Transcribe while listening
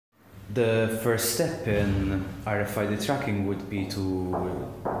The first step in RFID tracking would be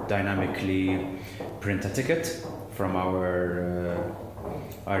to dynamically print a ticket from our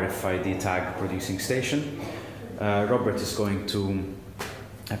RFID tag producing station. Robert is going to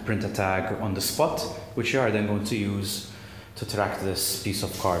print a tag on the spot, which you are then going to use to track this piece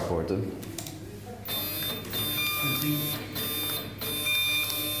of cardboard.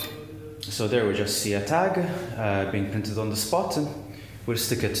 So there we just see a tag being printed on the spot. We'll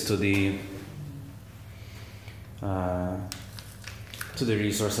stick it to the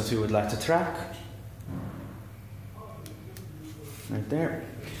resource that we would like to track, right there,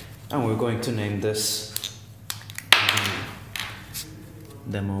 and we're going to name this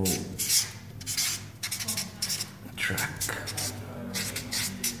demo track.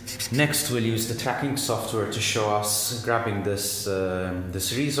 Next, we'll use the tracking software to show us grabbing this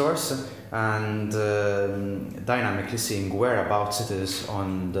resource and dynamically seeing whereabouts it is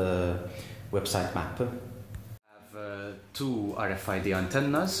on the website map. We have two RFID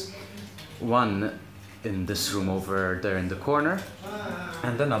antennas, one in this room over there in the corner,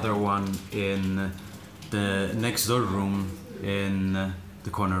 and another one in the next door room in the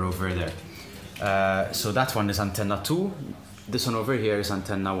corner over there. So that one is antenna 2. This one over here is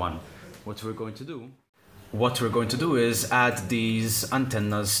antenna 1. What we're going to do is add these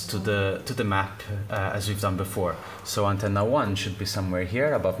antennas to the map as we've done before. So antenna 1 should be somewhere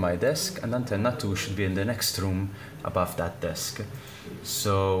here above my desk, and antenna 2 should be in the next room above that desk.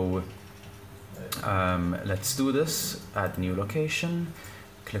 So let's do this. Add new location,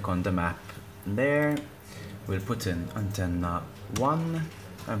 click on the map there. We'll put in antenna 1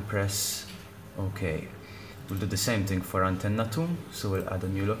 and press OK. We'll do the same thing for antenna 2, so we'll add a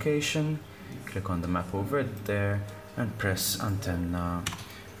new location, click on the map over there and press antenna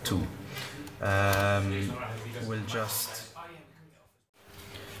 2.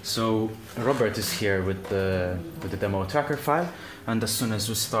 So Robert is here with the demo tracker file, and as soon as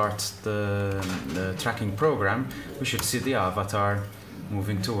we start the tracking program, we should see the avatar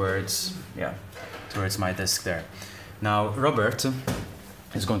moving towards my desk there. Now Robert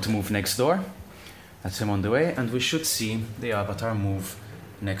is going to move next door. That's him on the way, and we should see the avatar move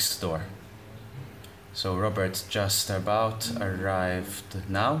next door. So Robert just about arrived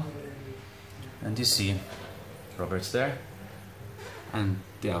now, and you see Robert's there, and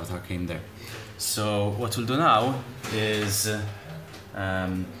the avatar came there. So what we'll do now is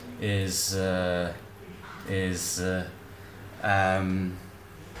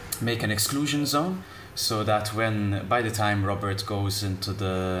make an exclusion zone, so that by the time Robert goes into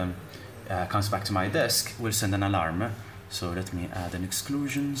comes back to my desk, we'll send an alarm. So let me add an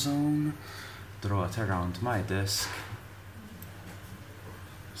exclusion zone, draw it around my desk,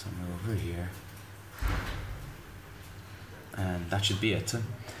 somewhere over here, and that should be it.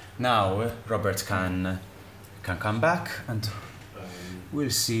 Now Robert can come back, and we'll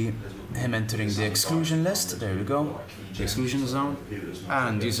see him entering the exclusion list. There we go, the exclusion zone,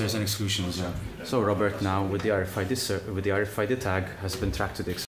 and users in exclusion zone. So Robert now with the RFID tag has been tracked to the exclusion.